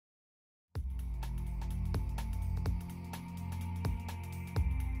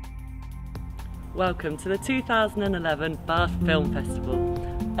Welcome to the 2011 Bath Film Festival.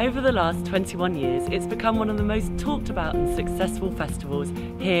 Over the last 21 years, it's become one of the most talked about and successful festivals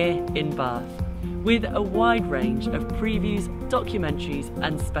here in Bath, with a wide range of previews, documentaries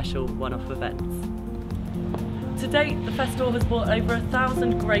and special one-off events. To date, the festival has brought over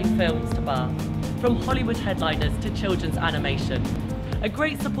 1,000 great films to Bath, from Hollywood headliners to children's animation. A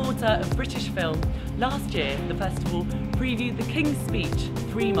great supporter of British film, last year the festival previewed The King's Speech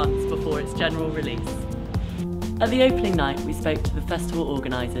 3 months before its general release. At the opening night, we spoke to the festival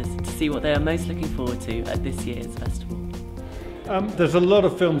organisers to see what they are most looking forward to at this year's festival. There's a lot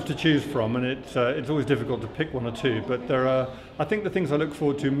of films to choose from, and it's always difficult to pick one or two, but I think the things I look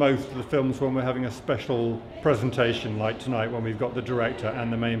forward to most are the films when we're having a special presentation like tonight, when we've got the director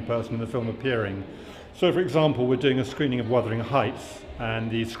and the main person in the film appearing. So for example, we're doing a screening of Wuthering Heights, and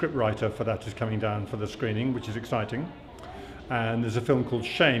the scriptwriter for that is coming down for the screening, which is exciting. And there's a film called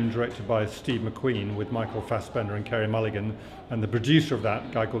Shame, directed by Steve McQueen, with Michael Fassbender and Carey Mulligan, and the producer of that,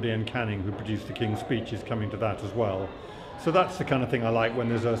 a guy called Ian Canning, who produced The King's Speech, is coming to that as well. So that's the kind of thing I like, when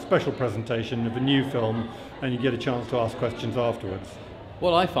there's a special presentation of a new film and you get a chance to ask questions afterwards.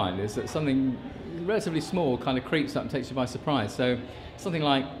 What I find is that something relatively small kind of creeps up and takes you by surprise. So something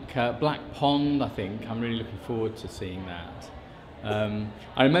like Black Pond, I think, I'm really looking forward to seeing that.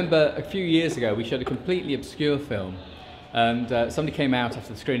 I remember a few years ago we showed a completely obscure film, and somebody came out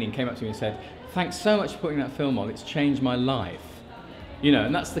after the screening, came up to me and said, "Thanks so much for putting that film on, it's changed my life." You know,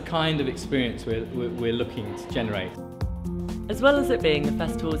 and that's the kind of experience we're looking to generate. As well as it being the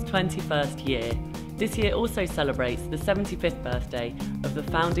festival's 21st year, this year also celebrates the 75th birthday of the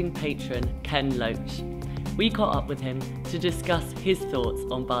founding patron, Ken Loach. We caught up with him to discuss his thoughts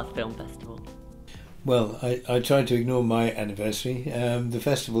on Bath Film Festival. Well, I tried to ignore my anniversary. The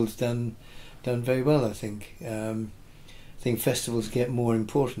festival's done very well, I think. I think festivals get more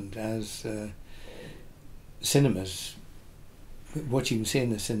important as cinemas, what you can see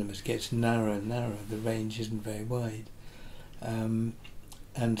in the cinemas gets narrower and narrower. The range isn't very wide. And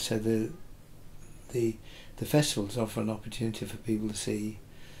so the festivals offer an opportunity for people to see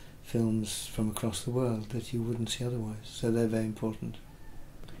films from across the world that you wouldn't see otherwise, so they're very important.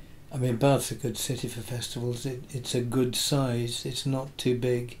 I mean, Bath's a good city for festivals. It's a good size, it's not too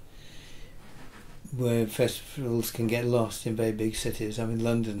big, where festivals can get lost in very big cities. I mean,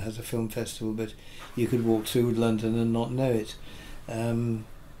 London has a film festival, but you could walk through London and not know it.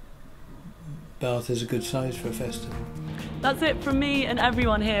 Bath is a good size for a festival. That's it from me and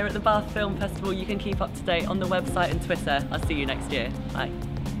everyone here at the Bath Film Festival. You can keep up to date on the website and Twitter. I'll see you next year. Bye.